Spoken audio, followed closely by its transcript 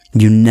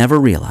You never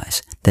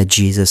realize that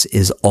Jesus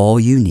is all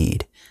you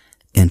need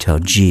until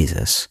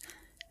Jesus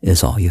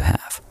is all you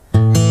have.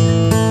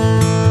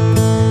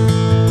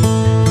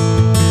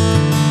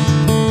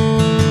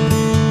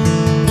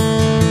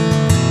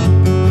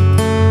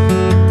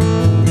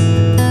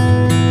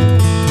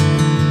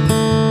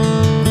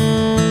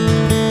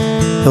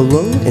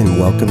 Hello and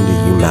welcome to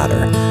You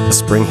Matter, a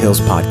Spring Hills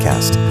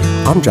podcast.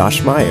 I'm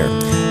Josh Meyer.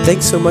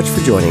 Thanks so much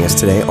for joining us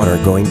today on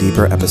our Going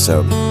Deeper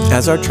episode.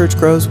 As our church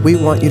grows, we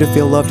want you to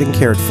feel loved and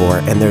cared for,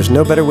 and there's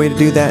no better way to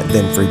do that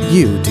than for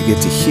you to get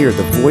to hear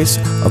the voice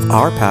of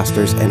our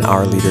pastors and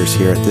our leaders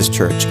here at this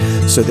church,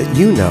 so that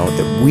you know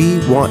that we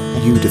want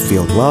you to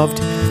feel loved,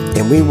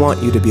 and we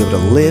want you to be able to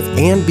live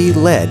and be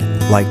led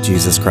like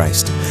Jesus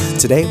Christ.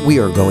 Today, we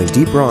are going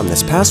deeper on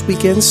this past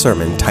weekend's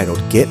sermon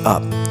titled Get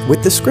Up,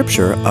 with the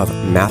scripture of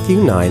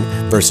Matthew 9,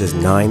 verses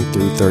 9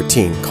 through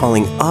 13,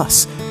 calling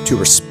us to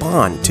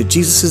respond to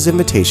Jesus'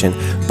 invitation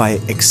by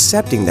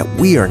accepting that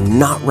we are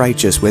not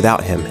righteous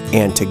without him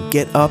and to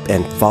get up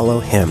and follow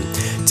him.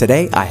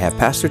 Today, I have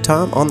Pastor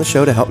Tom on the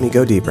show to help me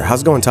go deeper.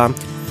 How's it going, Tom?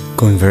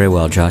 Going very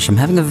well, Josh. I'm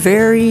having a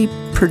very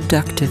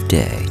productive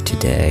day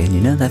today, and you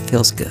know that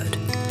feels good.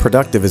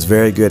 Productive is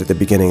very good at the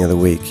beginning of the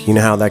week. You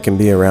know how that can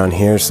be around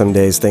here. Some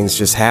days things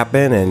just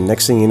happen, and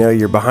next thing you know,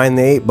 you're behind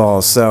the eight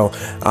ball. So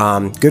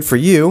good for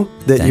you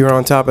that you're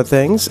on top of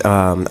things.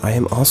 I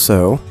am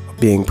also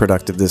being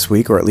productive this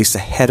week, or at least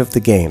ahead of the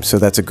game. So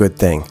that's a good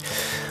thing.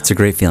 It's a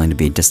great feeling to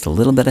be just a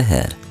little bit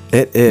ahead.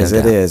 It is.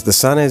 It is. The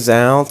sun is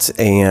out,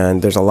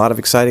 and there's a lot of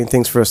exciting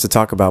things for us to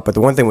talk about. But the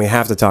one thing we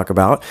have to talk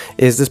about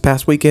is this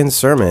past weekend's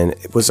sermon.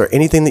 Was there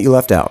anything that you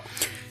left out?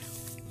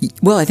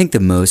 Well, I think the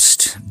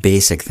most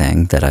basic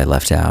thing that I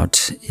left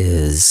out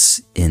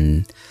is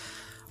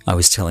I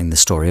was telling the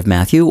story of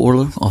Matthew,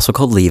 or also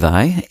called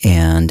Levi,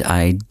 and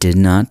I did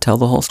not tell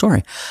the whole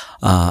story.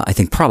 I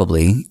think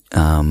probably,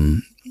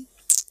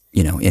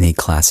 any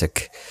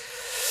classic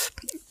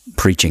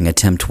preaching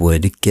attempt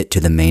would get to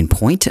the main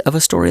point of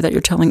a story that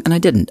you're telling, and I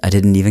didn't. I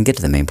didn't even get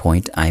to the main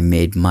point. I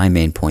made my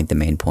main point the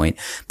main point.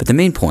 But the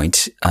main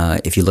point,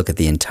 if you look at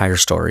the entire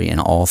story in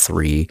all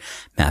three,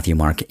 Matthew,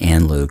 Mark,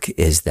 and Luke,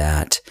 is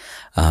that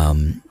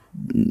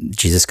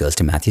Jesus goes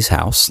to Matthew's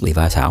house,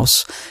 Levi's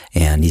house,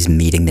 and he's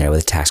meeting there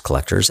with tax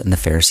collectors, and the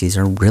Pharisees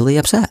are really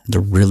upset. They're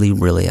really,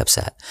 really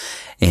upset.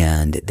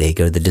 And they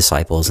go to the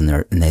disciples,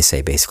 and they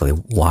say basically,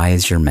 why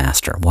is your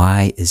master,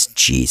 why is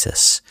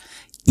Jesus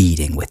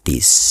eating with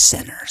these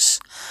sinners?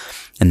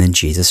 And then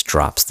Jesus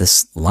drops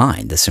this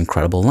line, this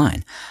incredible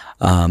line.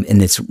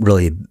 And it's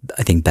really,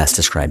 I think, best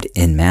described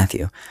in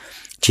Matthew.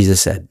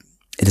 Jesus said,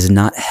 it is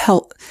not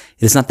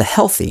the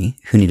healthy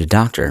who need a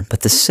doctor,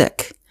 but the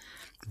sick.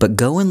 But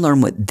go and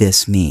learn what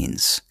this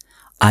means.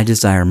 I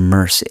desire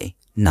mercy,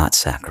 not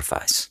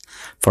sacrifice.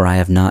 For I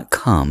have not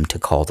come to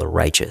call the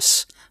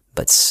righteous,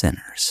 but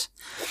sinners.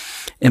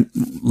 And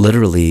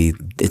literally,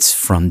 it's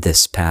from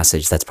this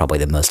passage that's probably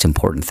the most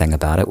important thing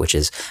about it, which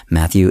is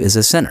Matthew is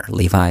a sinner.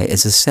 Levi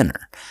is a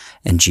sinner.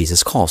 And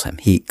Jesus calls him.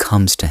 He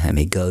comes to him.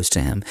 He goes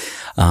to him.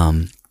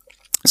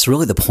 It's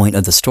really the point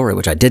of the story,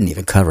 which I didn't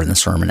even cover in the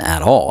sermon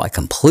at all. I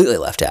completely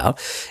left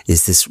out,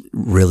 is this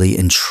really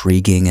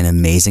intriguing and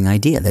amazing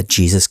idea that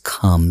Jesus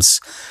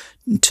comes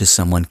to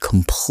someone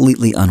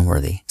completely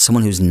unworthy,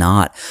 someone who's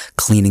not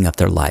cleaning up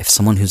their life,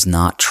 someone who's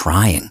not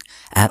trying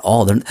at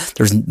all.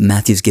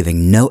 Matthew's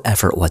giving no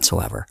effort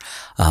whatsoever.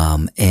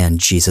 And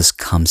Jesus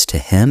comes to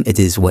him. It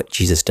is what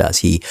Jesus does.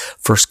 He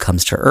first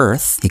comes to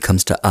earth. He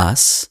comes to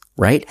us,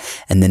 right?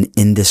 And then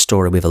in this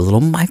story, we have a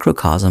little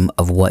microcosm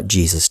of what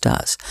Jesus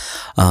does.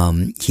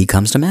 He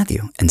comes to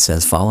Matthew and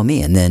says, follow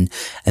me. And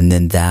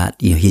then that,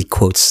 he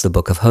quotes the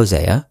book of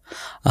Hosea,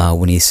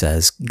 when he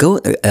says,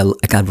 go, I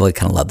really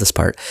kind of love this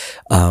part.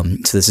 So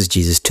this is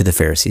Jesus to the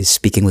Pharisees,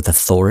 speaking with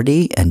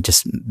authority and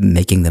just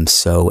making them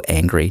so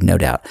angry, no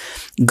doubt.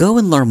 Go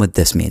and learn what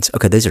this means.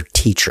 Okay, those are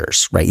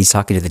teachers, right? He's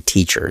talking to the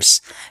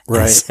teachers.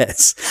 Right. He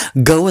says,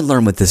 go and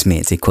learn what this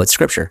means. He quotes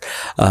scripture.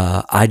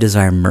 I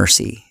desire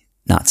mercy,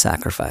 not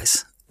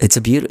sacrifice. It's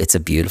a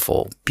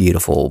beautiful,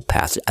 beautiful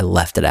passage. I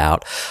left it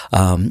out.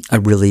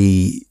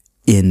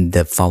 In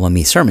the Follow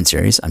Me sermon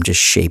series, I'm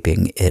just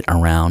shaping it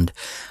around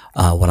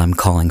what I'm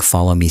calling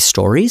follow me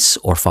stories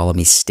or follow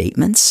me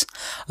statements.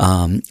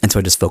 And so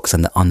I just focus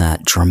on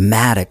that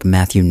dramatic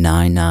Matthew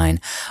 9:9.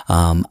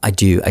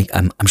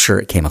 I'm sure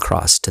it came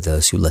across to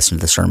those who listen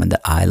to the sermon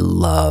that I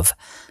love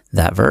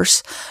that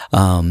verse.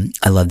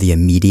 I love the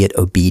immediate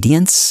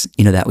obedience,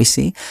 that we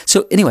see.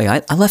 So anyway,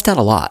 I left out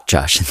a lot,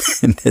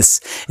 Josh, in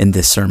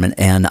this sermon,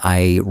 and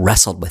I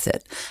wrestled with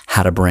it,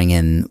 how to bring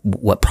in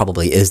what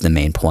probably is the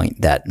main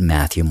point that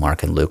Matthew,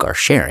 Mark, and Luke are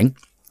sharing.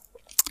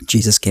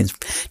 Jesus came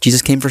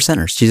for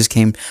sinners. Jesus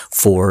came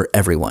for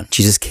everyone.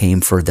 Jesus came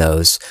for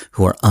those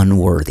who are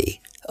unworthy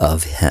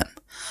of him.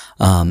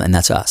 And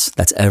that's us.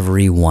 That's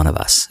every one of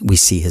us. We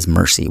see his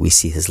mercy. We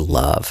see his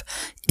love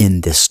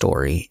in this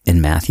story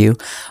in Matthew.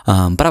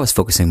 But I was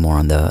focusing more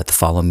on the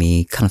follow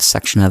me kind of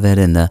section of it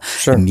and the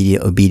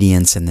immediate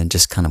obedience, and then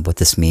just kind of what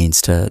this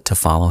means to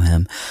follow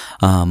him.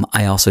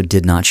 I also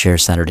did not share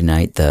Saturday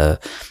night the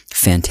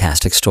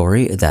fantastic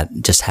story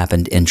that just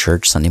happened in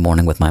church Sunday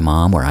morning with my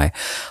mom, where I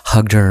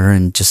hugged her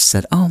and just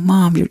said, "Oh,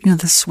 Mom,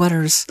 the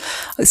sweaters,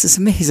 this is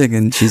amazing."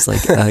 And she's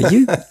like,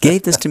 "You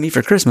gave this to me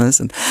for Christmas."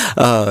 And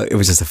it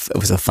was just it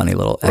was a funny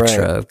little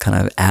extra kind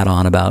of add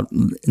on about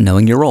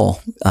knowing your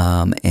role.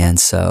 And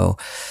so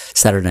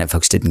Saturday night,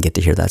 folks didn't get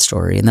to hear that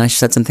story. And then I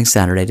said something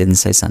Saturday, didn't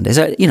say Sunday.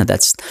 So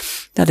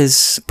that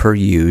is per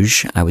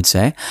usual, I would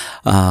say.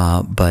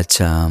 But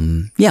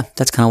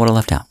that's kind of what I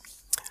left out.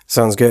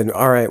 Sounds good.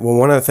 All right. Well,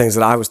 one of the things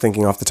that I was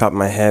thinking off the top of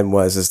my head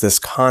is this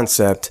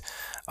concept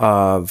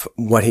of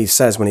what he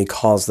says when he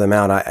calls them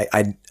out.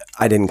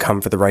 I didn't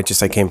come for the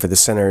righteous. I came for the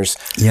sinners.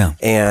 Yeah.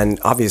 And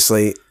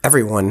obviously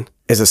everyone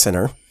is a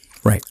sinner.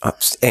 Right.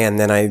 And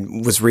then I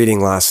was reading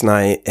last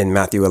night in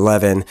Matthew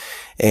 11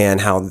 and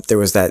how there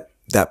was that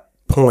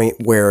point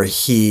where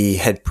he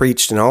had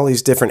preached in all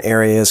these different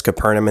areas,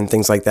 Capernaum and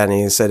things like that. And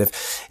he said,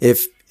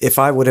 if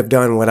I would have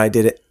done what I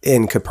did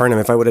in Capernaum,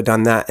 if I would have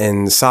done that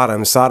in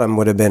Sodom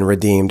would have been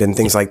redeemed and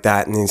things like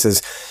that. And he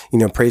says,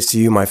 praise to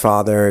you, my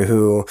Father,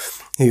 who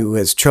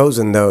has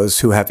chosen those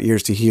who have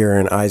ears to hear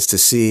and eyes to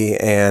see.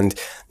 And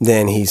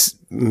then he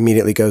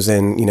immediately goes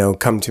in,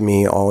 come to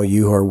me, all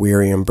you who are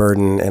weary and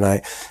burdened, and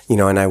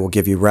I will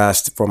give you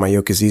rest, for my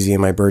yoke is easy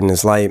and my burden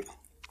is light.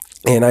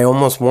 And I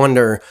almost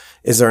wonder,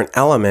 is there an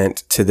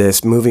element to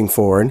this moving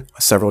forward,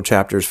 several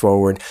chapters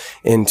forward,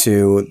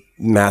 into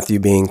Matthew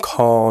being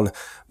called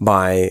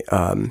by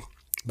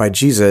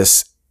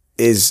Jesus?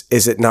 Is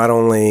it not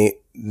only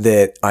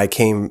that I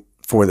came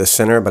for the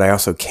sinner, but I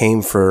also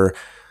came for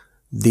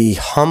the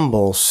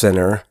humble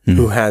sinner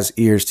who has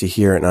ears to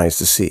hear and eyes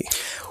to see?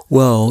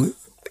 Well,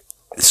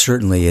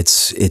 certainly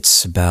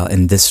it's about,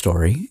 in this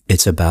story,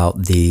 it's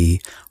about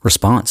the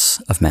response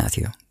of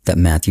Matthew, that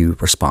Matthew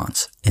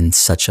responds in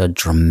such a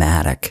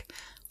dramatic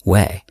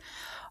way.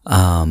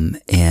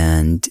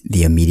 And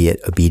the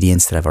immediate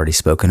obedience that I've already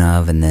spoken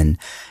of. And then,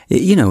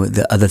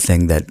 the other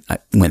thing that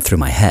went through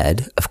my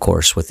head, of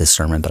course, with this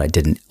sermon, but I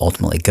didn't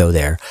ultimately go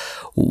there,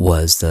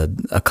 was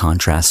a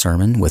contrast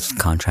sermon with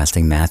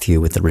contrasting Matthew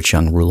with the rich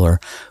young ruler,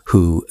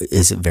 who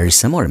is very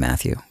similar to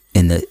Matthew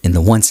in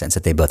the one sense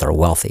that they both are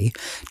wealthy.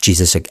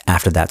 Jesus,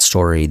 after that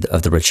story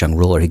of the rich young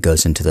ruler, he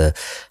goes into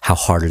how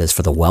hard it is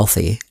for the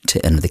wealthy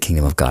to enter the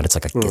kingdom of God. It's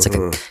like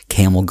a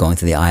camel going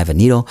through the eye of a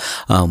needle.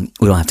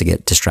 We don't have to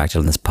get distracted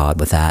on this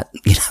pod with that,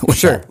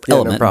 with that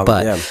element. No problem.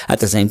 But at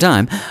the same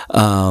time,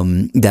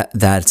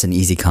 that's an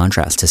easy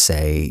contrast to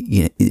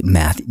say,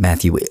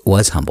 Matthew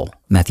was humble.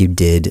 Matthew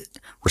did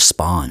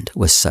respond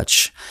with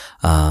such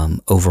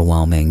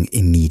overwhelming,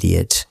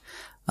 immediate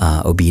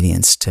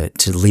obedience to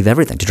leave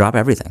everything, to drop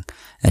everything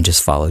and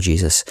just follow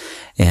Jesus.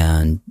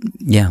 And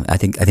I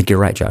think you're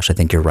right, Josh. I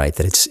think you're right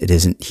that it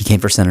isn't, he came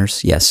for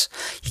sinners. Yes.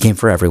 He came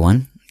for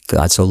everyone.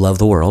 God so loved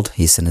the world.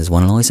 He sent his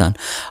one and only son.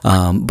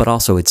 But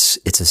also it's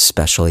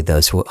especially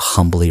those who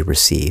humbly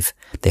receive,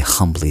 they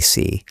humbly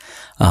see,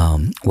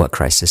 what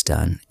Christ has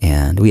done.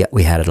 And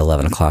we had at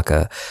 11 o'clock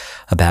a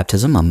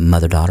baptism, a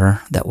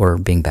mother-daughter that were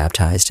being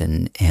baptized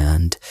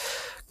and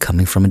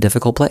coming from a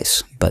difficult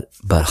place, but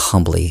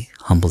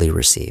humbly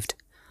received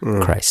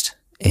Christ.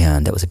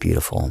 And that was a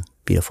beautiful,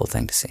 beautiful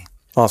thing to see.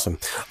 Awesome.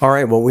 All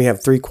right. Well, we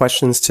have 3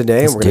 questions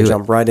today. We're going to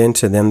jump right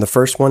into them. The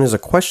first one is a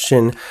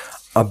question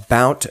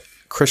about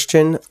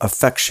Christian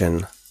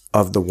affection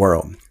of the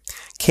world.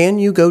 Can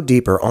you go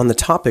deeper on the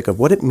topic of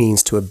what it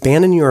means to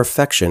abandon your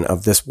affection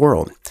of this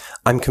world?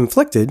 I'm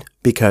conflicted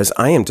because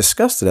I am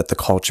disgusted at the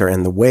culture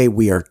and the way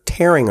we are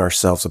tearing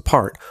ourselves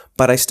apart,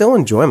 but I still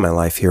enjoy my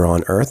life here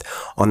on earth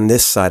on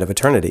this side of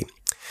eternity,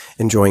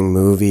 enjoying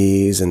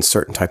movies and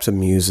certain types of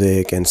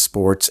music and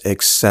sports,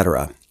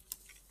 etc.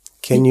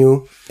 Can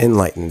you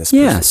enlighten this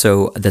person? Yeah,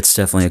 so that's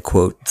definitely a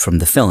quote from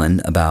the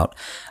fill-in about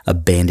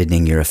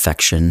abandoning your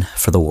affection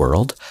for the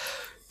world.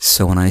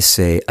 So when I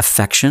say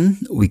affection,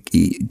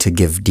 to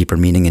give deeper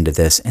meaning into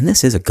this, and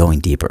this is a going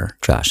deeper,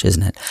 Josh,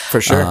 isn't it? For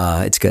sure.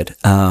 It's good.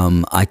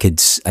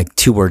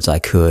 2 words I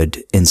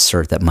could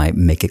insert that might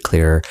make it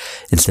clearer.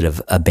 Instead of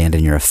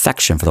abandon your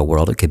affection for the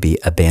world, it could be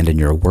abandon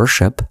your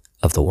worship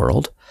of the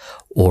world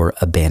or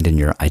abandon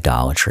your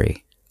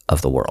idolatry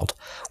of the world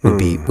would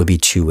be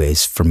 2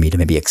 ways for me to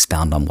maybe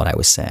expound on what I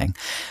was saying.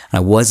 And I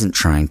wasn't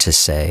trying to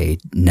say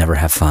never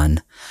have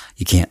fun.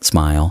 You can't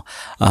smile.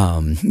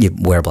 You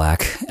wear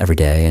black every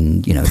day,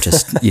 and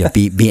just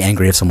be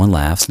angry if someone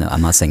laughs. No,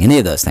 I'm not saying any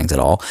of those things at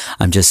all.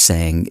 I'm just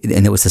saying,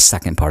 and it was the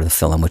second part of the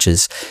film, which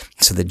is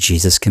so that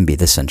Jesus can be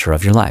the center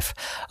of your life.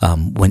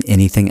 When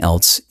anything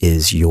else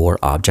is your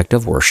object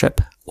of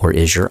worship or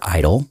is your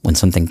idol, when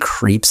something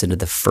creeps into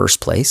the first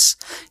place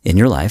in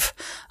your life,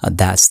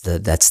 that's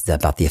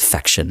about the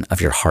affection of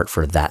your heart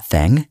for that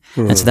thing.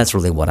 And so that's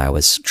really what I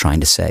was trying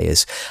to say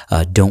is,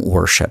 don't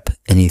worship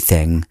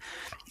anything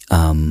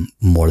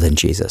more than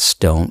Jesus.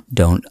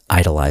 Don't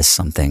idolize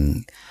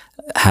something.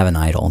 Have an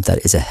idol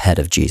that is ahead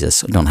of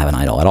Jesus. Don't have an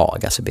idol at all, I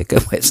guess would be a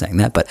good way of saying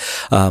that. But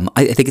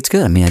I think it's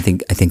good. I mean, I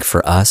think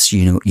for us,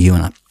 you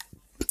and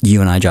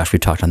you and I, Josh, we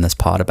talked on this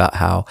pod about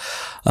how,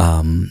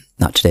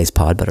 not today's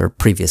pod, but our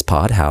previous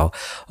pod, how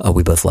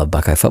we both love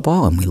Buckeye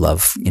football and we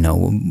love,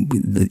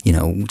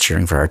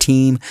 cheering for our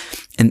team.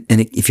 And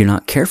if you're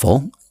not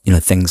careful,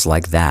 things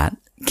like that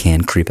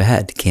can creep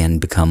ahead, can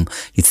become,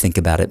 you think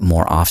about it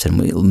more often.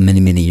 Many,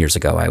 many years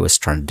ago, I was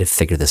trying to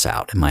figure this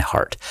out in my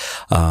heart,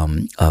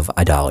 of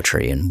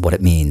idolatry and what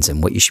it means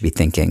and what you should be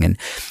thinking. And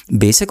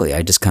basically,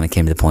 I just kind of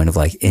came to the point of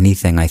like,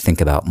 anything I think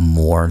about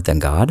more than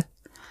God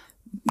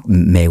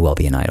may well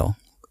be an idol.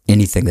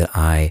 Anything that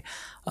I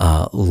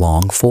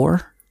long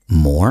for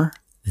more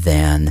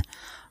than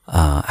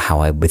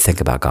how I would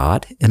think about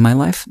God in my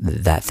life,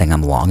 that thing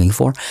I'm longing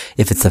for,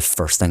 if it's the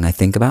first thing I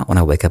think about when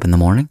I wake up in the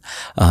morning,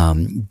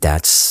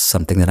 that's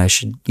something that I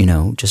should,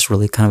 just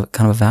really kind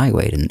of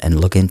evaluate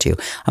and look into.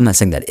 I'm not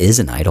saying that is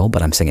an idol,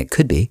 but I'm saying it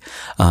could be.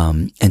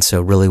 And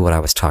so really what I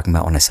was talking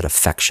about when I said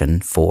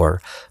affection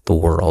for the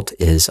world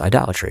is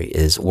idolatry,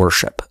 is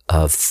worship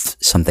of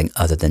something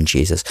other than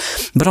Jesus.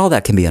 But all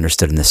that can be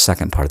understood in the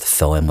second part of the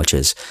fill-in, which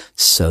is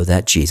so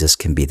that Jesus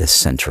can be the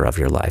center of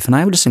your life. And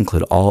I would just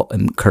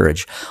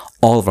encourage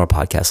all of our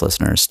podcast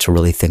listeners to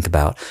really think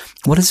about,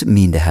 what does it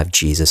mean to have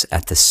Jesus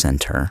at the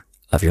center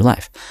of your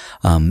life?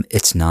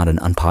 It's not an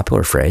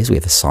unpopular phrase. We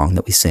have a song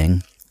that we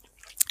sing,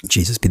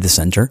 Jesus be the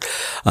center.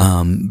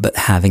 But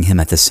having him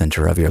at the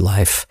center of your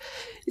life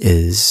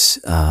is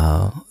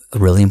a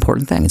really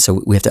important thing. And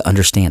so we have to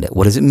understand it.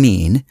 What does it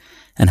mean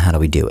and how do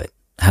we do it?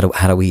 How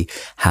do we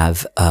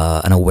have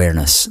an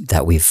awareness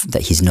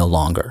that he's no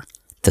longer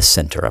the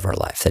center of our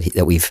life,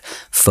 that we've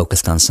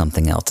focused on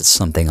something else, that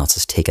something else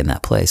has taken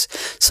that place.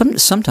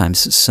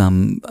 Sometimes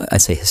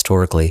I'd say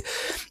historically,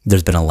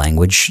 there's been a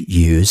language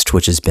used,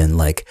 which has been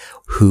like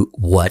who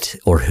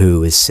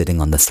is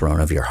sitting on the throne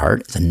of your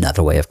heart. It's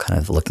another way of kind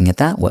of looking at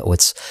that.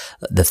 What's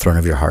the throne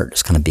of your heart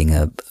is kind of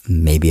being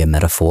maybe a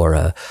metaphor,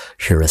 a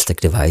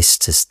heuristic device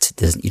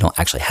you don't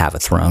actually have a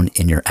throne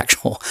in your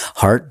actual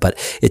heart, but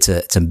it's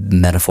a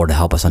metaphor to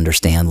help us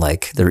understand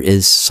like there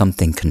is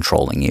something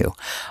controlling you.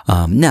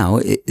 Now,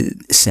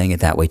 saying it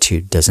that way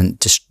too doesn't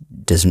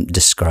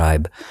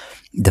describe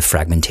the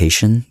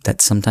fragmentation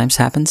that sometimes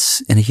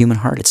happens in a human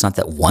heart. It's not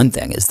that one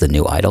thing is the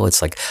new idol.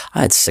 It's like,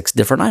 I had 6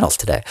 different idols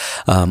today.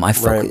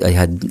 I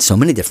had so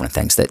many different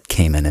things that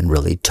came in and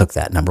really took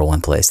that number one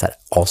place. That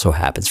also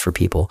happens for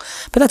people.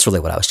 But that's really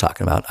what I was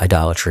talking about.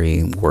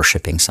 Idolatry,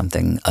 worshiping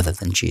something other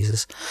than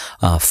Jesus.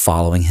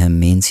 Following him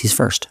means he's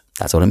first.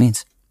 That's what it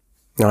means.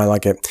 No, I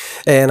like it.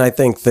 And I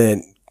think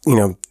that,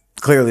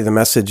 clearly the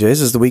message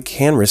is that we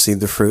can receive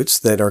the fruits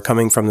that are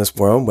coming from this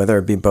world, whether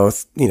it be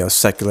both,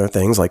 secular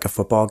things like a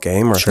football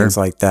game or things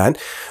like that.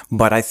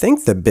 But I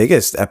think the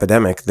biggest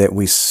epidemic that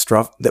we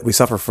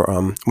suffer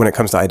from when it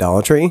comes to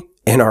idolatry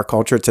in our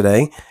culture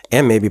today,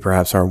 and maybe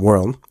perhaps our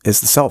world,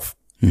 is the self.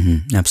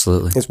 Mm-hmm.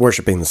 Absolutely. It's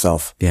worshiping the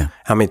self. Yeah.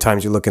 How many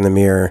times you look in the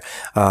mirror.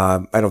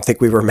 I don't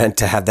think we were meant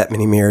to have that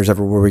many mirrors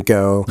everywhere we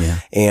go. Yeah.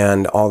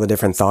 And all the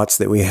different thoughts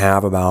that we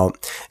have about,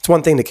 it's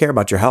one thing to care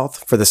about your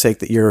health for the sake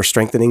that you're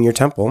strengthening your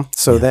temple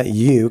so that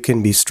you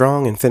can be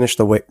strong and finish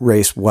the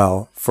race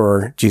well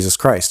for Jesus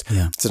Christ.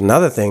 Yeah. It's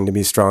another thing to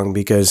be strong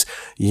because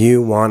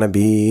you want to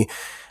be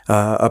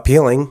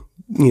appealing,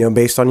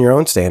 based on your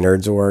own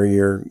standards or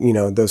your,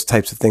 those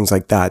types of things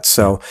like that.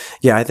 So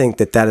yeah, I think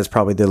that is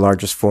probably the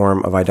largest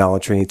form of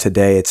idolatry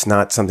today. It's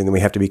not something that we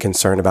have to be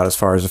concerned about as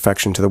far as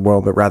affection to the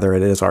world, but rather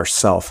it is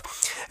ourself.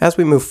 As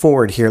we move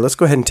forward here, let's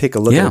go ahead and take a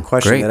look at a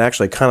question that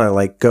actually kind of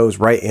like goes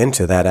right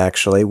into that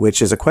actually, which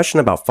is a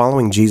question about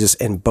following Jesus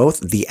in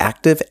both the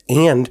active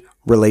and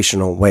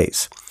relational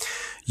ways.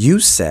 You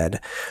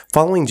said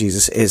following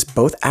Jesus is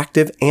both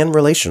active and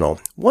relational.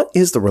 What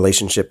is the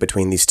relationship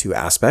between these two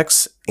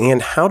aspects,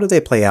 and how do they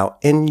play out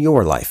in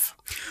your life?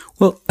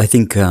 Well, I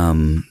think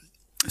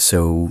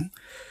so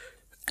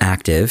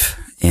active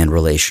and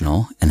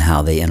relational and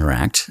how they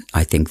interact.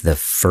 I think the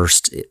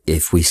first,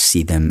 if we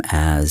see them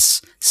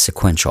as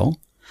sequential,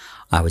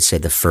 I would say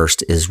the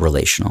first is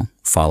relational.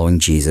 Following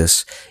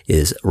Jesus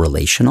is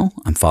relational.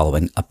 I'm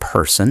following a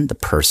person. The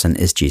person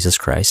is Jesus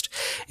Christ.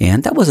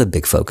 And that was a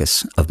big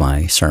focus of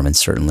my sermon,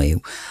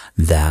 certainly,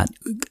 that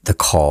the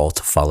call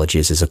to follow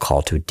Jesus is a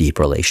call to deep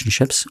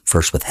relationships,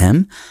 first with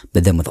him,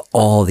 but then with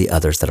all the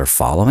others that are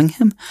following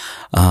him.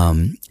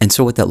 And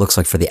so what that looks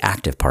like for the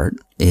active part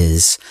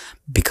is,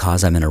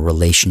 because I'm in a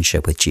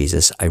relationship with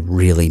Jesus, I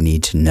really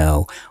need to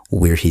know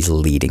where he's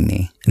leading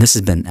me. And this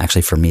has been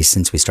actually for me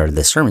since we started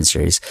this sermon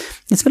series.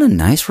 It's been a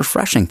nice,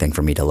 refreshing thing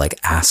for me to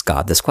ask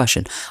God this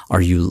question.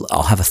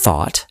 I'll have a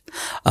thought,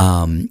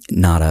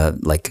 not a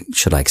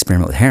should I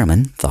experiment with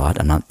heroin thought.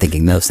 I'm not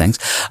thinking those things,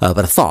 but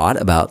a thought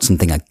about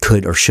something I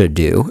could or should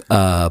do.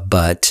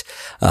 But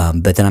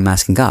then I'm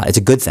asking God. It's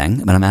a good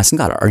thing, but I'm asking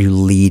God, are you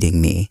leading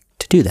me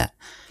to do that?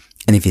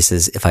 And if he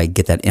says, if I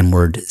get that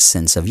inward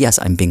sense of, yes,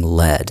 I'm being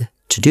led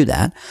to do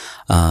that,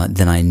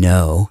 then I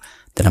know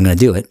that I'm going to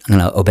do it. I'm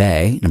going to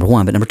obey, number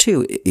one. But number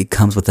two, it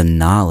comes with the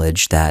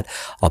knowledge that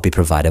I'll be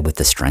provided with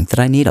the strength that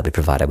I need. I'll be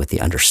provided with the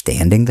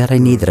understanding that I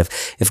need, that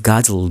if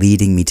God's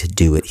leading me to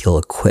do it, he'll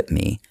equip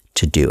me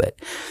to do it.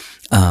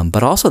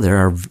 But also there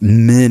are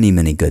many,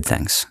 many good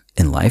things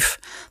in life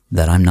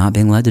that I'm not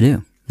being led to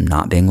do.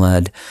 Not being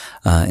led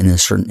in a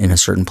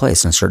certain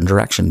place, in a certain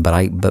direction,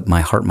 but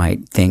my heart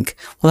might think,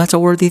 well, that's a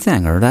worthy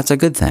thing, or that's a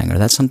good thing, or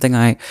that's something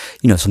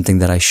something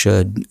that I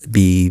should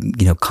be,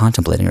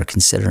 contemplating or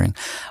considering.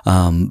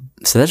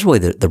 So that's really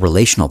the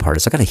relational part.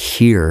 Is I got to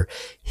hear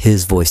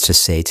his voice to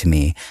say to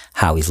me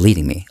how he's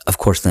leading me. Of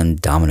course, then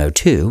domino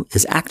 2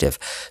 is active.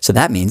 So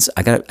that means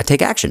I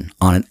take action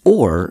on it,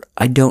 or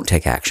I don't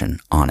take action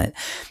on it.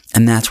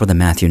 And that's where the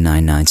Matthew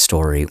 9:9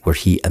 story, where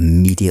he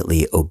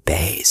immediately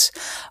obeys,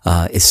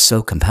 is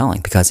so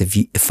compelling. Because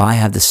if I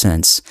have the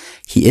sense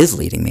he is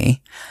leading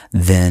me,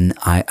 then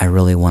I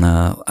really want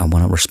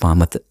to respond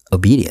with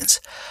obedience.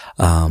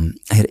 I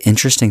had an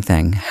interesting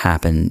thing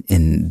happen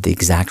in the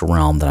exact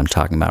realm that I'm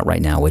talking about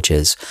right now, which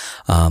is,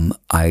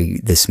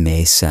 this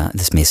may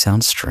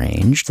sound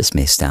strange. This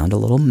may sound a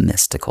little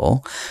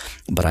mystical,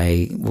 but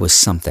I was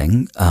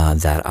something,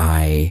 that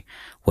I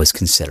was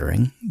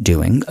considering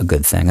doing, a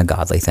good thing, a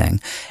godly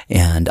thing.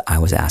 And I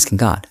was asking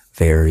God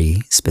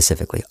very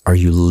specifically, are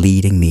you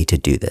leading me to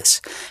do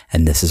this?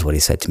 And this is what he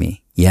said to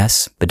me.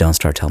 Yes, but don't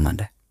start till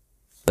Monday.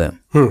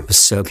 Boom. It was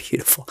so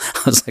beautiful.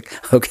 I was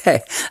like,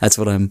 okay, that's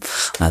what I'm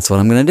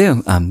going to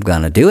do. I'm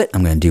going to do it.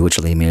 I'm going to do what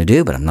you're leading me to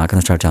do, but I'm not going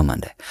to start till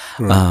Monday.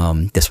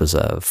 This was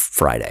a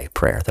Friday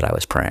prayer that I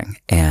was praying,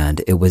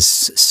 and it was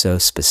so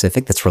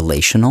specific. That's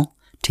relational.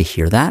 To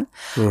hear that.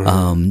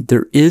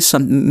 There is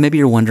some, maybe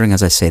you're wondering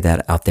as I say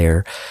that out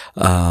there,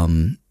 how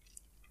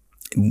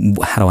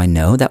do I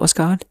know that was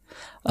God?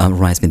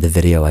 Reminds me of the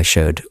video I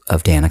showed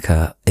of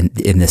Danica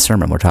in this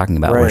sermon we're talking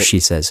about, where she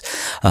says,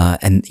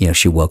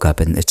 she woke up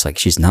and it's like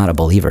she's not a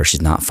believer,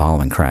 she's not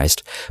following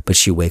Christ, but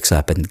she wakes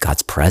up and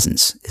God's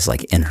presence is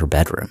like in her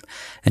bedroom.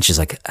 And she's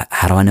like,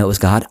 how do I know it was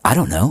God? I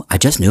don't know. I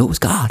just knew it was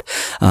God.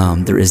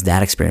 There is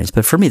that experience.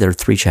 But for me, there are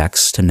 3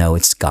 checks to know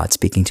it's God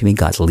speaking to me,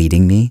 God's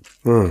leading me.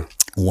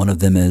 One of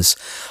them is,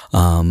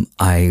 when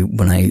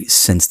I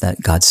sense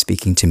that God's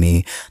speaking to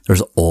me,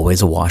 there's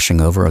always a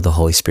washing over of the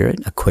Holy Spirit,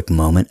 a quick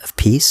moment of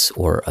peace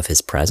or of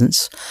his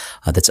presence,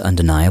 that's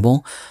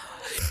undeniable.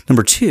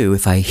 Number 2,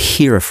 if I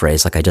hear a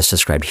phrase, like I just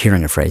described,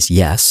 hearing a phrase,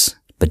 yes,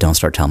 but don't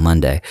start till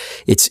Monday.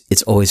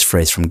 It's always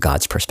phrased from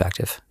God's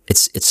perspective.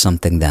 It's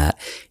something that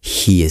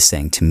he is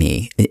saying to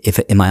me. If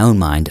in my own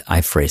mind,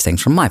 I phrase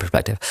things from my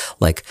perspective,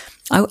 like,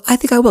 I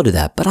think I will do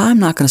that, but I'm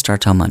not going to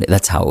start till Monday.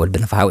 That's how it would have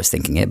been if I was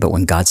thinking it. But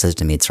when God says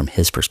to me, it's from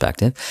his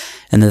perspective.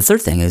 And then the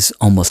third thing is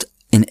almost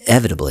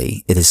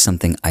inevitably, it is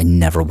something I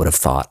never would have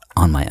thought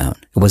on my own.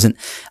 It wasn't,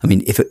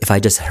 if I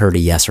just heard a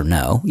yes or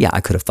no, yeah,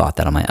 I could have thought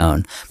that on my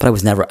own, but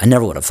I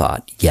never would have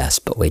thought, yes,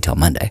 but wait till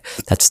Monday.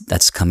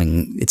 That's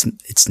coming,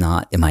 it's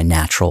not in my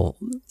natural,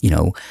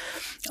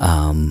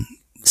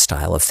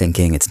 style of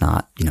thinking. It's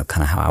not,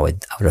 kind of how I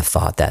would have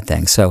thought that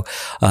thing. So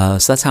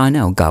that's how I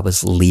know God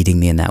was leading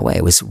me in that way.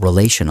 It was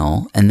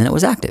relational, and then it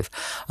was active.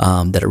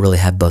 That it really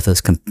had both those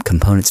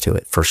components to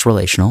it. First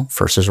relational,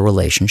 first is a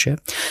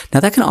relationship. Now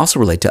that can also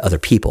relate to other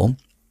people.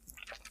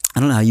 I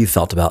don't know how you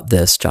felt about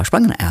this, Josh, but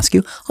I'm going to ask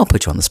you. I'll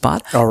put you on the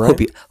spot. All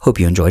right. Hope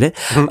you enjoyed it.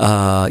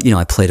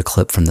 I played a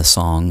clip from the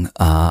song,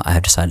 I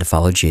Have Decided to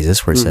Follow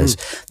Jesus, where it says,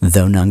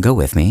 though none go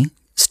with me,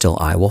 still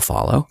I will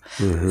follow.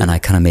 And I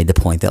kind of made the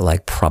point that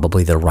like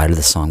probably the writer of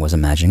the song was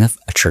imagining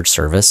a church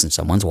service and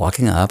someone's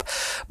walking up,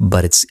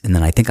 and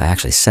then I think I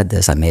actually said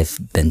this, I may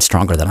have been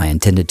stronger than I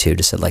intended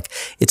to say like,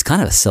 it's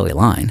kind of a silly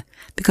line.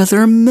 Because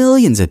there are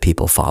millions of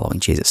people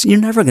following Jesus. You're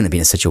never going to be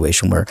in a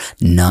situation where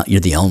you're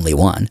the only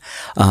one.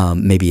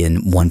 Maybe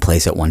in one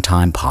place at one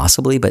time,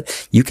 possibly,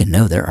 but you can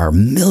know there are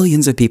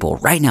millions of people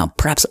right now,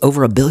 perhaps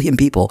over 1 billion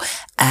people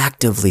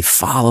actively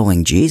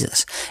following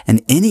Jesus.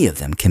 And any of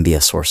them can be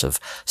a source of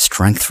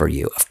strength for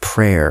you, of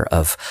prayer,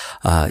 of,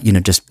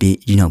 just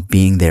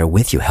being there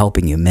with you,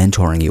 helping you,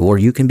 mentoring you, or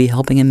you can be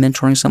helping and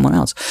mentoring someone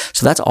else.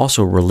 So that's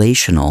also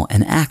relational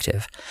and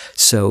active.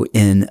 So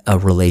in a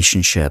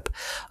relationship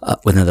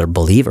with another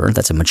believer,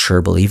 that's a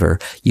mature believer,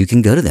 you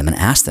can go to them and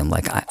ask them,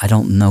 like, I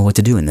don't know what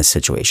to do in this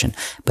situation.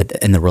 But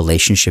in the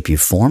relationship you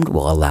formed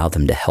will allow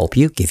them to help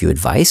you, give you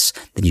advice.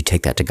 Then you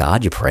take that to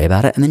God, you pray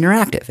about it, and then you're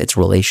active. It's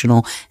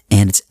relational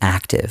and it's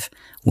active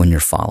when you're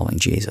following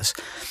Jesus.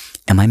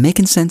 Am I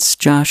making sense,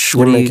 Josh?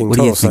 What are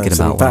you thinking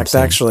about? In fact,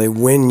 actually,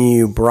 when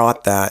you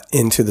brought that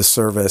into the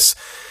service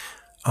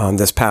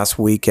this past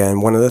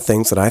weekend, one of the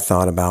things that I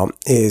thought about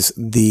is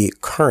the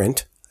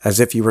current, as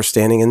if you were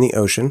standing in the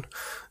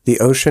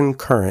ocean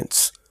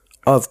currents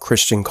of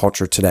Christian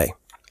culture today.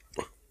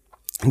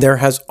 There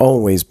has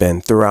always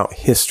been, throughout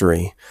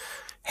history,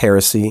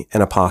 heresy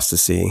and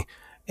apostasy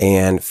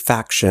and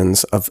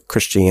factions of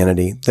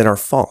Christianity that are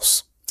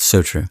false.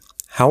 So true.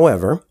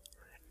 However,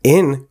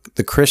 in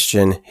the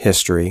Christian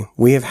history,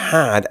 we have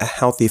had a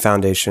healthy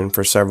foundation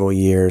for several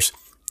years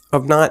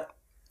of not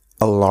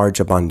a large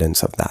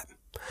abundance of that.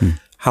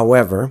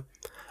 However,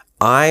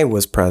 I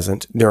was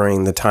present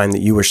during the time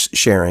that you were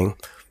sharing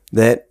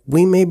that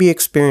we may be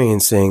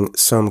experiencing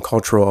some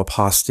cultural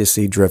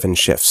apostasy-driven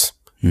shifts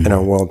in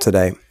our world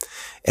today.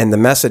 And the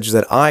message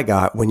that I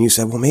got when you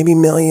said, well, maybe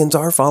millions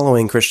are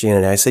following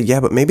Christianity, I said, yeah,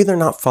 but maybe they're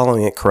not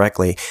following it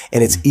correctly.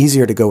 And it's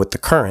easier to go with the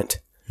current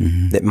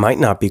that might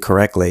not be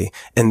correctly.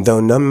 And though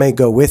none may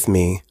go with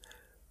me,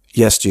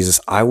 yes, Jesus,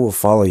 I will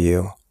follow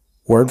you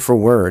word for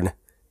word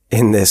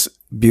in this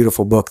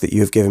beautiful book that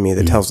you have given me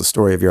that tells the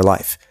story of your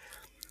life.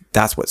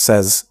 That's what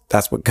says,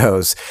 that's what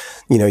goes.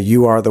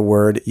 You are the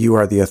word, you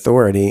are the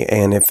authority.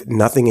 And if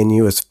nothing in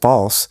you is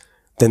false,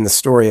 then the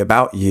story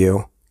about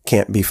you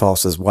can't be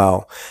false as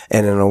well.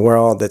 And in a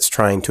world that's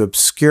trying to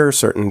obscure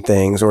certain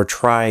things or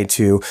try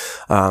to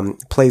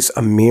place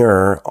a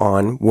mirror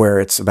on where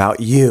it's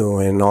about you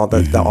and all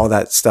that, all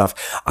that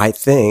stuff, I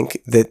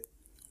think that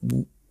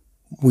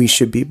we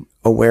should be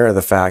aware of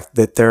the fact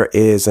that there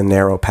is a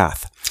narrow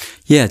path.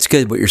 Yeah, it's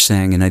good what you're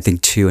saying. And I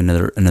think too,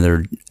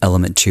 another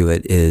element to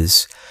it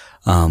is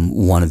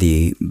one of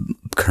the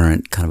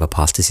current kind of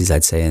apostasies,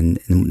 I'd say, in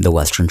the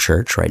Western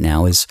church right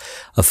now is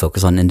a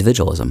focus on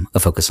individualism, a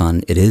focus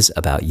on it is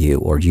about you,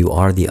 or you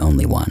are the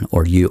only one,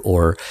 or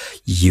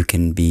you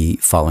can be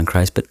following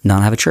Christ but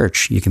not have a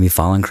church. You can be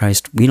following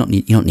Christ. You don't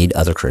need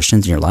other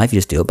Christians in your life. You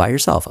just do it by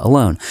yourself,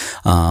 alone.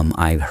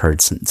 I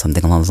heard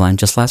something along those lines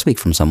just last week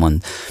from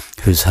someone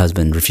whose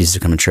husband refuses to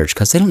come to church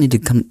because they don't need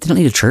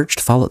a church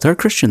to follow. They're a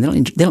Christian.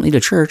 They don't need a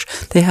church.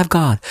 They have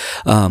God.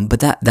 But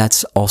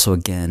that's also,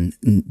 again,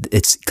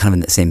 it's kind of in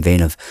the same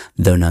vein of,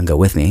 though none go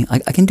with me,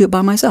 I can do it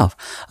by myself.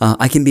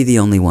 I can be the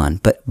only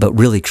one. But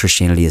really,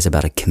 Christianity is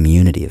about a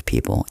community of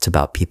people. It's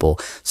about people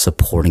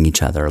supporting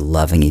each other,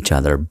 loving each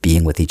other,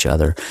 being with each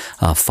other,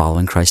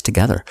 following Christ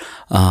together.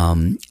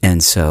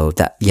 And so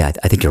I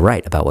think you're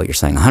right about what you're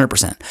saying,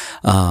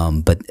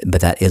 100%.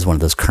 But that is one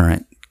of those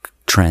current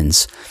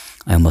trends.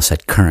 I almost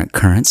said current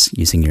currents,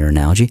 using your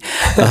analogy.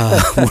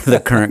 One of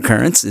the current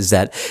currents is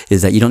that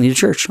you don't need a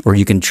church, or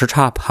you can church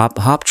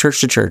hop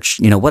church to church,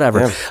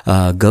 whatever.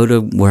 Yeah. Go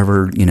to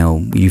wherever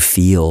you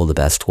feel the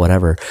best,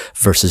 whatever.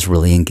 Versus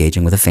really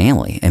engaging with a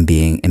family and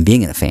being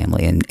in a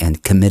family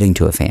and committing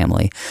to a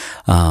family.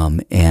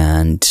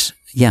 It's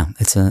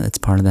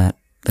part of that.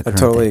 I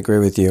totally agree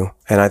with you,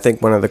 and I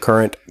think one of the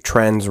current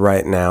trends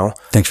right now.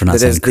 Thanks for not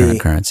saying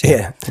current currents.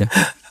 Yeah.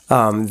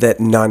 That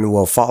none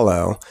will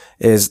follow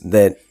is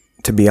that.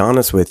 To be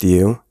honest with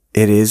you,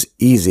 it is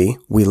easy.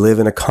 We live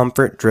in a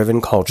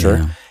comfort-driven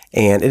culture,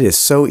 and it is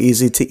so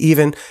easy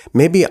to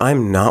maybe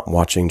I'm not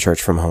watching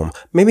church from home.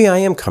 Maybe I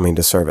am coming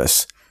to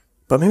service,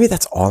 but maybe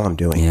that's all I'm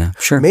doing. Yeah,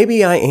 sure.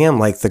 Maybe I am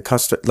like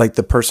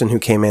the person who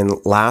came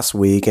in last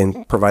week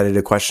and provided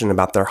a question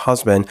about their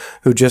husband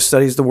who just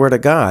studies the Word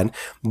of God,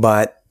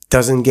 but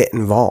doesn't get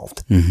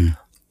involved. Mm-hmm.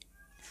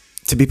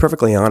 To be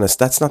perfectly honest,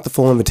 that's not the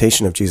full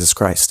invitation of Jesus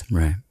Christ.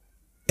 Right.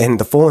 And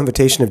the full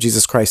invitation of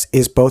Jesus Christ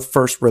is both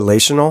first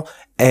relational,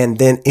 and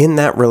then in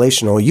that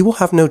relational, you will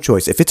have no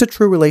choice. If it's a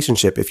true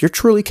relationship, if you're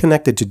truly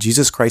connected to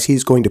Jesus Christ,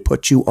 he's going to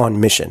put you on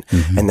mission.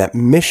 Mm-hmm. And that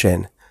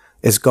mission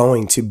is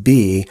going to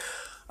be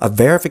a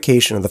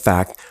verification of the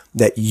fact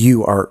that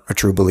you are a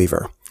true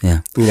believer.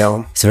 Yeah.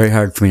 It's very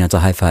hard for me not to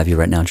high five you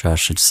right now,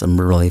 Josh.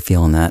 I'm really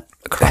feeling that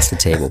across the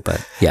table,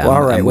 but yeah. Well,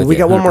 all right. Well, we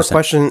got 100%. One more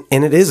question,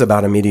 and it is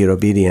about immediate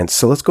obedience.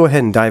 So let's go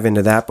ahead and dive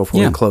into that before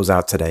we close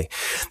out today.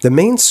 The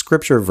main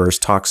scripture verse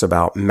talks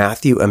about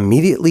Matthew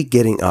immediately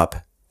getting up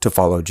to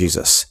follow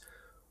Jesus.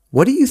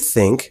 What do you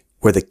think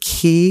were the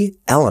key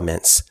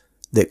elements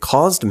that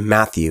caused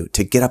Matthew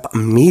to get up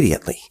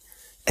immediately?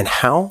 And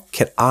how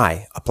can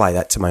I apply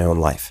that to my own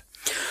life?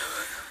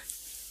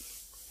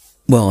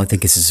 Well, I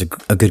think this is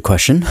a good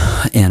question,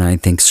 and I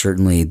think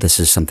certainly this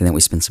is something that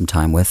we spend some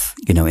time with,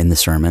 in the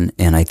sermon,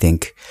 and I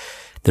think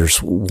there's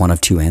one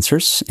of two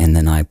answers, and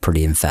then I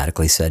pretty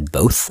emphatically said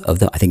both of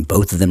them. I think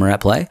both of them are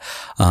at play.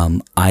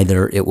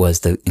 Either it was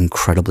the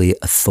incredibly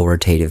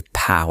authoritative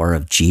power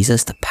of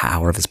Jesus, the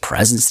power of his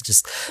presence.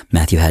 Just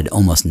Matthew had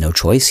almost no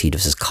choice. He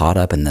was just caught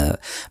up in the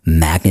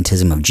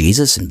magnetism of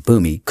Jesus, and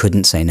boom, he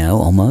couldn't say no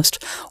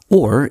almost.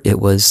 Or it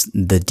was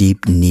the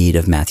deep need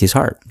of Matthew's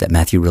heart, that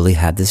Matthew really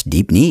had this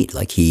deep need,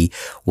 like he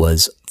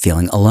was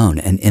feeling alone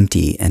and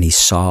empty, and he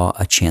saw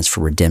a chance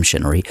for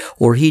redemption,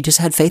 or he just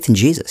had faith in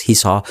Jesus. He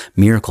saw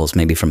miracles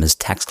maybe from his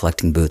tax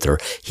collecting booth, or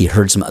he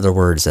heard some other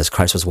words as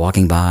Christ was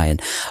walking by,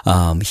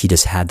 and he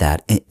just had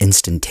that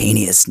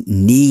instantaneous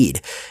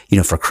need,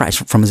 for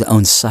Christ from his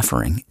own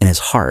suffering in his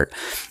heart.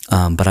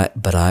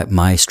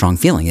 My strong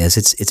feeling is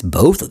it's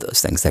both of those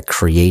things that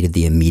created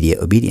the immediate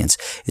obedience.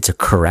 It's a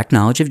correct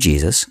knowledge of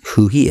Jesus,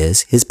 who he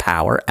is, his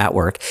power at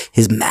work,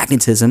 his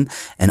magnetism,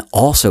 and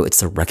also it's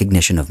the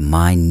recognition of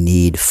my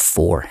need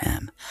for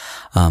him.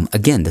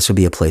 Again, this would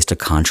be a place to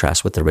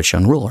contrast with the rich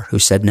young ruler who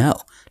said no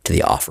to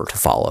the offer to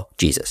follow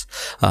Jesus.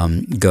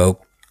 Go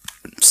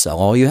sell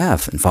all you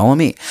have and follow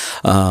me.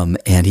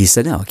 And he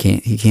said, no,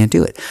 he can't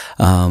do it.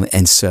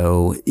 And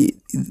so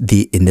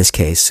in this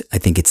case, I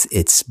think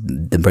it's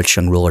the rich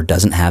young ruler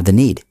doesn't have the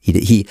need.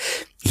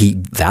 He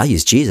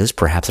values Jesus,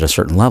 perhaps at a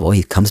certain level.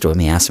 He comes to him,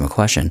 he asks him a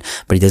question,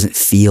 but he doesn't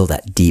feel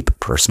that deep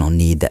personal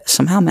need that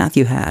somehow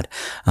Matthew had.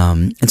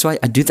 And so I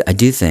do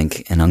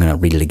think, and I'm going to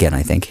read it again,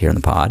 I think, here in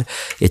the pod.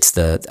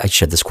 I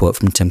shared this quote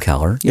from Tim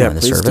Keller in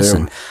the service.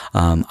 Do.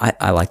 And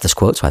I like this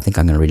quote, so I think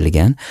I'm going to read it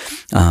again.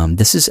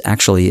 This is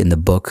actually in the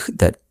book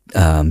that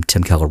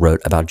Tim Keller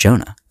wrote about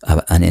Jonah.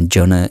 And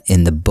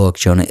in the book,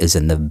 Jonah is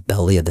in the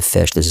belly of the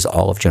fish. This is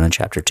all of Jonah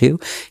chapter 2.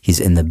 He's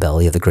in the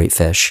belly of the great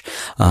fish.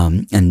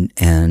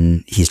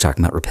 And he's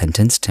talking about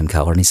repentance, Tim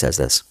Keller, and he says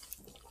this: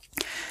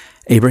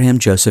 Abraham,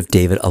 Joseph,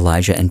 David,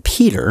 Elijah, and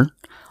Peter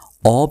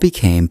all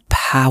became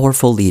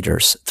powerful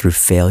leaders through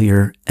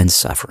failure and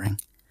suffering.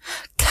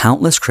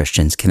 Countless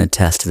Christians can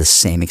attest to the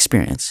same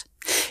experience.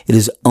 It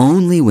is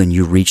only when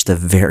you reach the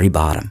very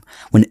bottom,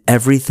 when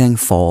everything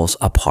falls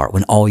apart,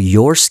 when all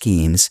your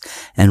schemes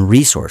and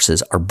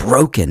resources are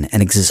broken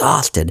and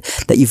exhausted,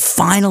 that you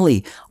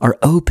finally are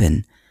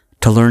open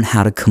to learn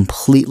how to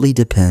completely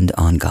depend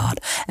on God.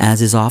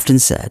 As is often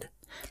said,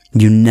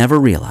 you never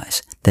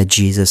realize that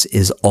Jesus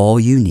is all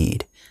you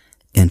need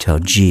until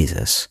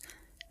Jesus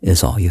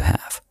is all you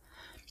have.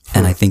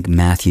 And I think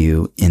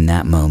Matthew, in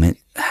that moment,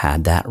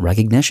 had that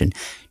recognition.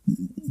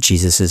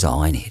 Jesus is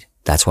all I need.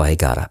 That's why he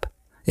got up.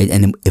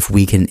 And if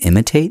we can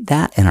imitate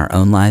that in our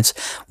own lives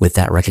with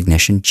that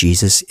recognition,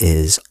 Jesus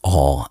is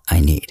all I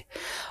need.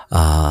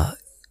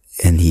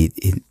 And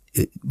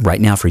right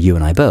now for you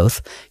and I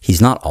both,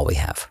 he's not all we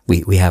have.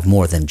 We have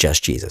more than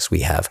just Jesus. We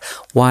have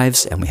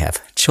wives and we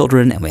have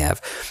children and we have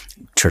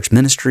church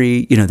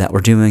ministry, that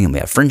we're doing, and we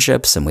have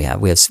friendships, and we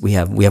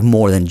have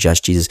more than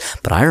just Jesus.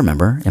 But I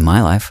remember in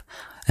my life,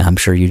 and I'm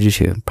sure you do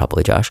too,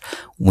 probably Josh,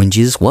 when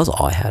Jesus was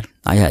all I had.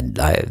 I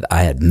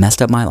had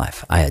messed up my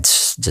life. I had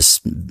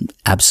just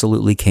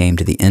absolutely came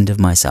to the end of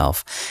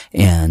myself,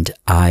 and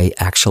I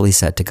actually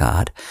said to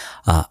God,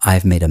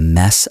 I've made a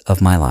mess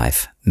of my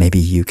life. Maybe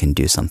you can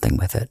do something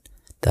with it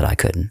that I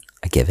couldn't.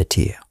 I give it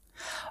to you.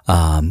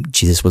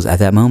 Jesus was, at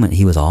that moment,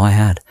 he was all I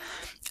had.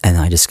 And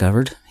I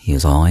discovered he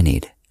was all I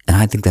need. And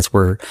I think it's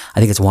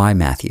why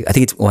Matthew, I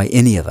think it's why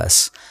any of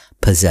us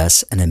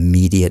possess an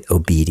immediate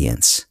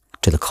obedience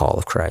to the call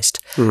of Christ,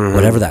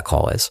 whatever that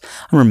call is.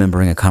 I'm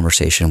remembering a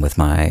conversation with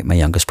my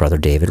youngest brother,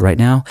 David, right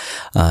now.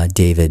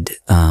 David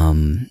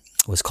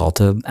was called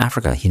to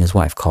Africa. He and his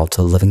wife called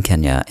to live in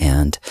Kenya,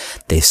 and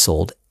they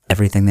sold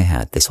everything they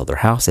had. They sold their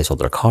house, they sold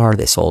their car,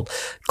 they sold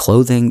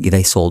clothing,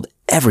 they sold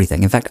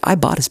everything. In fact, I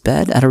bought his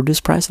bed at a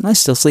reduced price, and I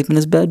still sleep in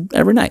his bed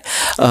every night.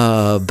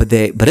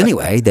 But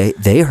anyway,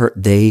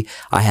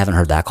 I haven't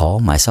heard that call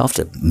myself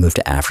to move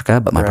to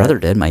Africa, but my brother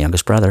did, my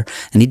youngest brother,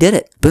 and he did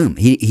it. Boom.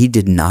 He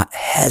did not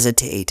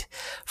hesitate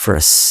for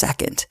a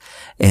second.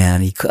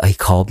 And he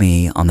called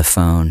me on the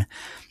phone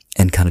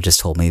and kind of just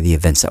told me the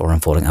events that were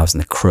unfolding. I was in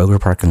the Kroger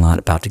parking lot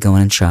about to go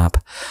in and shop,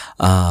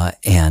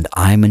 and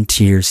I'm in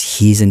tears,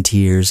 he's in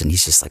tears, and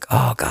he's just like,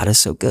 oh, God is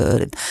so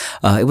good.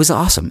 And, it was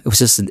awesome.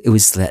 It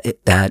was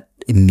that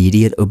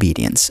immediate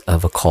obedience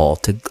of a call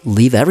to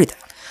leave everything.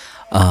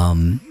 I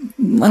don't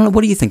know,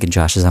 what are you thinking,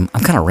 Josh? I'm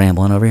kind of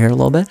rambling over here a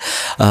little bit.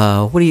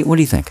 What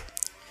do you think?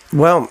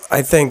 Well,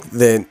 I think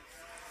that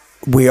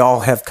we all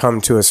have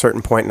come to a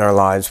certain point in our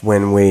lives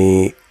when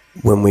we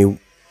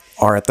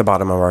are at the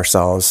bottom of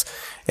ourselves,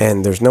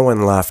 and there's no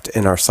one left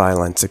in our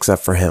silence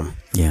except for him.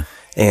 Yeah.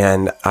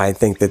 And I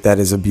think that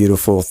is a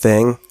beautiful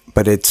thing,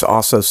 but it's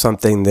also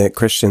something that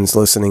Christians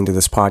listening to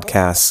this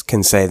podcast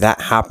can say,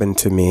 that happened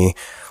to me.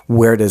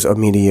 Where does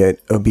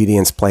immediate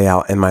obedience play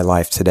out in my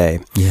life today?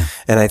 Yeah.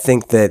 And I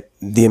think that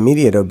the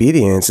immediate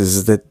obedience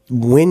is that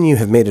when you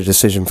have made a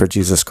decision for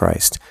Jesus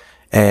Christ,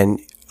 and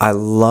I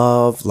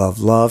love, love,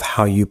 love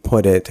how you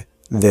put it,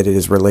 that it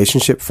is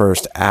relationship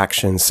first,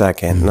 action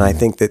second. Mm-hmm. And I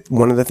think that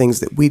one of the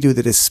things that we do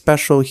that is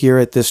special here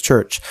at this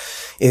church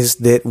is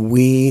that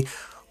we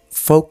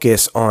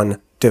focus on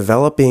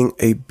developing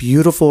a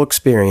beautiful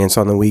experience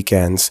on the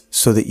weekends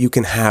so that you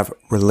can have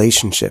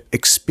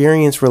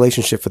experience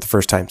relationship for the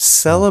first time,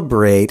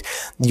 celebrate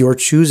your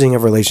choosing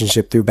of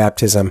relationship through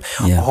baptism,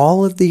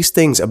 all of these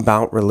things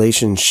about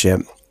relationship.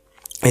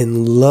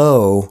 And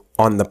low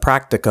on the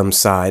practicum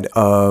side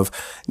of,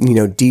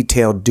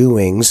 detailed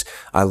doings.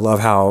 I love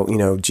how,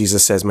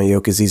 Jesus says, my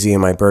yoke is easy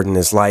and my burden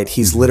is light.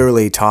 He's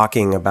literally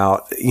talking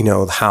about,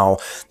 how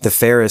the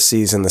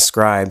Pharisees and the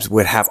scribes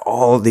would have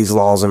all of these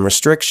laws and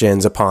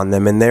restrictions upon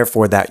them. And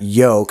therefore that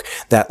yoke,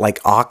 that like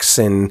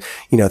oxen,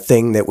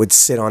 thing that would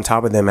sit on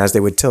top of them as they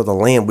would till the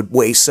land would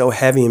weigh so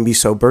heavy and be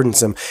so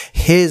burdensome.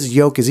 His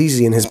yoke is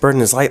easy and his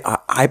burden is light.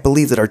 I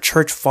believe that our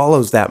church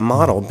follows that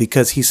model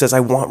because he says, I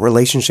want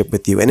relationship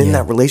with you. And in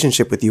that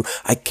relationship with you,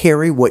 I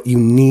carry what you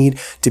need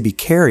to be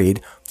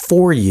carried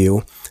for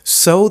you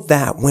so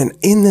that when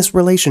in this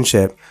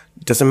relationship,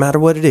 doesn't matter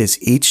what it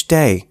is, each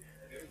day,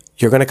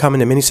 you're going to come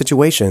into many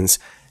situations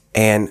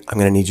and I'm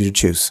going to need you to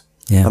choose.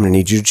 Yeah. I'm going to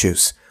need you to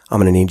choose. I'm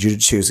going to need you to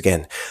choose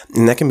again.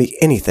 And that can be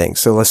anything.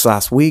 So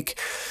last week,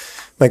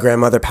 my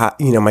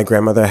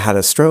grandmother had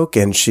a stroke,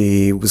 and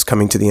she was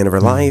coming to the end of her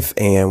life,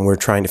 and we're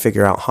trying to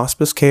figure out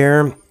hospice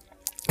care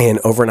and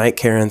overnight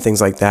care and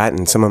things like that.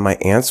 And some of my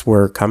aunts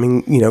were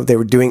coming, they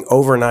were doing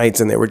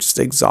overnights and they were just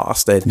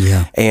exhausted.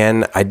 Yeah.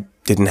 And I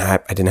didn't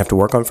have to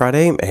work on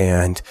Friday.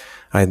 And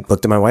I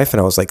looked at my wife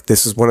and I was like,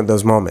 this is one of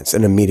those moments,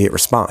 an immediate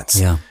response.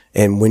 Yeah.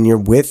 And when you're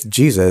with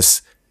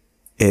Jesus,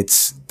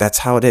 that's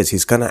how it is.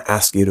 He's going to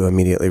ask you to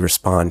immediately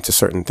respond to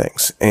certain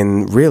things.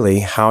 And really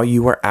how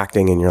you are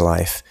acting in your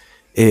life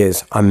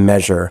is a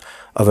measure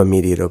of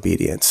immediate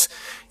obedience.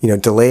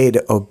 Delayed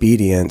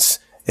obedience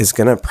is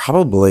going to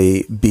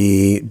probably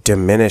be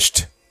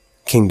diminished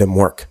kingdom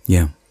work.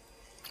 Yeah.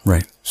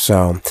 Right.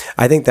 So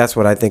I think that's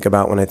what I think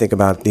about when I think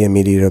about the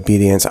immediate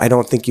obedience. I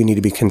don't think you need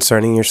to be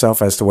concerning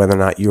yourself as to whether or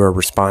not you are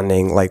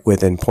responding like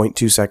within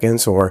 0.2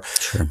 seconds or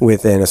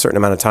within a certain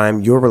amount of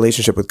time. Your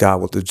relationship with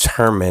God will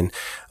determine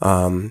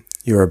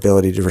your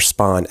ability to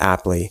respond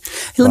aptly.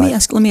 Hey, let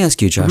me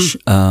ask you, Josh.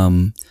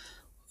 I'm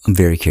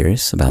very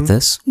curious about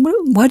this.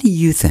 Why do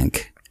you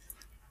think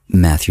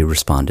Matthew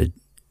responded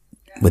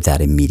with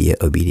that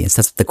immediate obedience?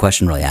 That's the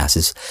question really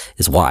asks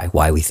is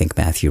why we think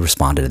Matthew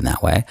responded in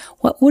that way.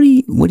 What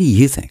do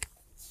you think?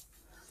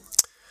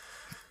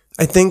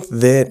 I think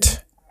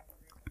that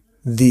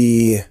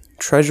the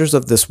treasures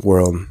of this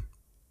world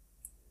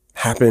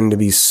happen to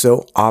be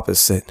so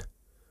opposite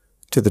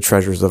to the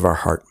treasures of our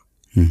heart.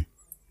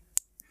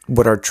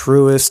 What our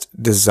truest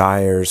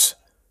desires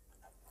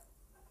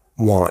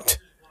want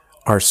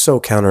are so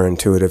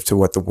counterintuitive to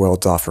what the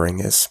world's offering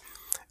is.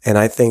 And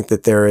I think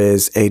that there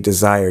is a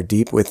desire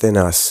deep within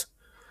us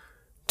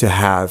to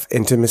have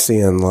intimacy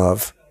and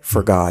love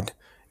for God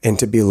and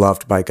to be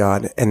loved by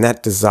God. And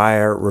that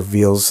desire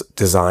reveals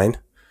design,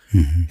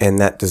 and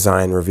that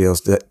design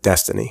reveals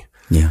destiny.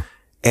 Yeah.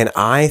 And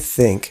I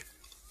think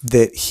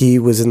that he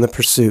was in the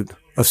pursuit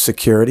of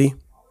security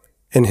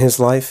in his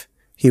life.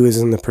 He was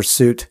in the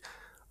pursuit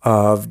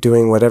of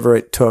doing whatever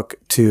it took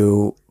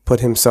to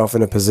put himself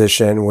in a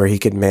position where he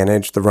could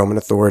manage the Roman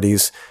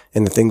authorities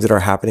and the things that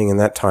are happening in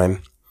that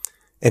time.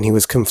 And he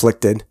was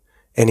conflicted,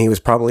 and he was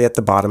probably at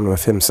the bottom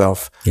of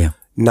himself,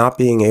 not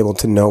being able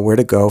to know where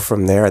to go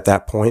from there at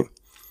that point.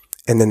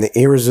 And then the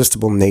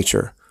irresistible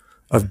nature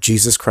of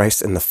Jesus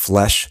Christ in the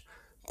flesh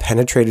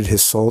penetrated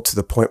his soul to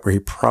the point where he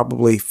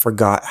probably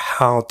forgot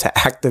how to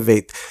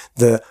activate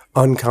the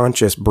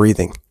unconscious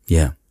breathing.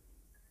 Yeah.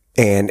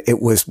 And it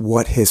was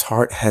what his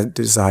heart had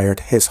desired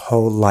his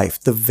whole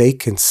life, the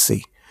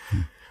vacancy.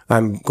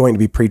 I'm going to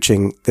be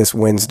preaching this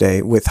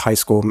Wednesday with high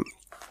school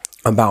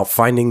about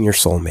finding your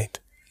soulmate.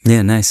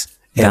 Yeah, nice.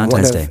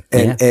 Valentine's Day.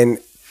 And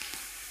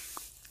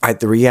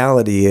the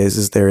reality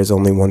is there is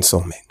only one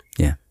soulmate.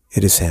 Yeah.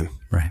 It is him.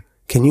 Right.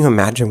 Can you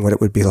imagine what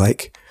it would be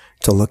like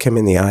to look him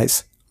in the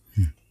eyes?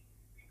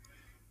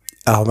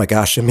 Oh my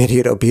gosh,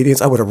 immediate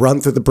obedience. I would have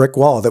run through the brick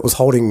wall that was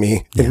holding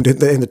me in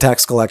the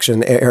tax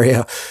collection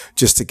area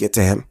just to get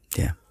to him.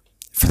 Yeah.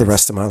 For the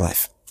rest of my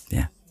life.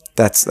 Yeah.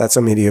 That's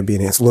immediate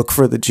obedience. Look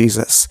for the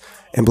Jesus.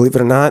 And believe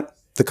it or not,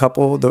 the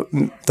couple,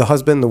 the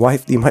husband, the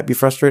wife that you might be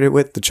frustrated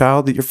with, the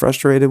child that you're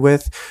frustrated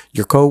with,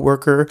 your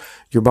coworker,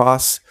 your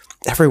boss,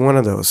 every one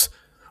of those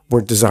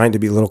were designed to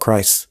be little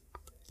Christs.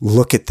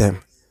 Look at them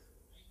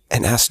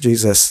and ask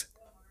Jesus,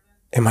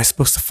 am I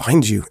supposed to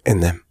find you in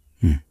them?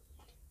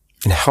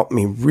 And help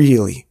me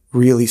really,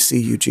 really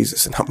see you,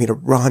 Jesus, and help me to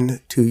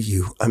run to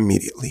you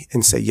immediately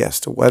and say yes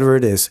to whatever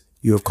it is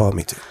you have called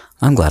me to.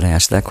 I'm glad I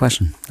asked that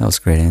question. That was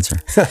a great answer.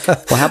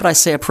 Well, how about I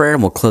say a prayer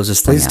and we'll close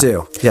this thing out? Please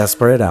do. Yes,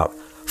 pray it out.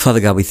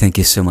 Father God, we thank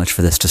you so much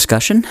for this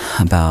discussion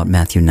about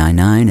Matthew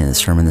 9:9 and the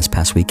sermon this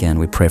past weekend.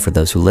 We pray for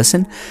those who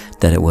listen,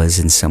 that it was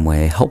in some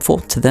way helpful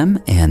to them,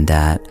 and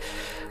that,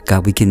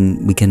 God, we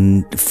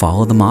can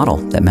follow the model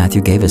that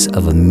Matthew gave us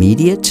of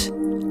immediate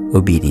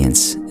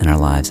obedience in our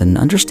lives and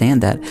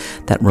understand that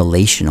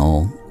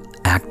relational,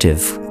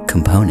 active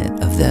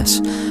component of this.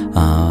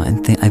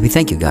 We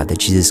thank you, God, that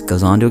Jesus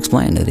goes on to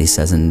explain that he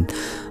says in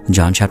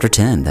John chapter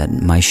 10 that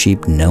my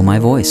sheep know my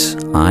voice.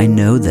 I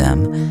know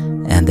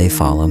them and they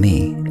follow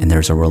me. And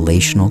there's a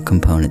relational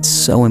component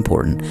so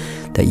important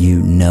that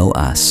you know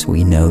us,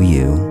 we know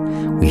you,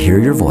 we hear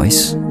your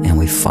voice, and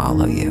we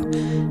follow you.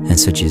 And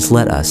so Jesus,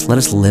 let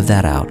us live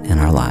that out in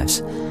our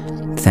lives.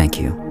 Thank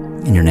you.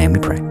 In your name we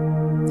pray.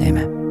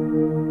 Amen.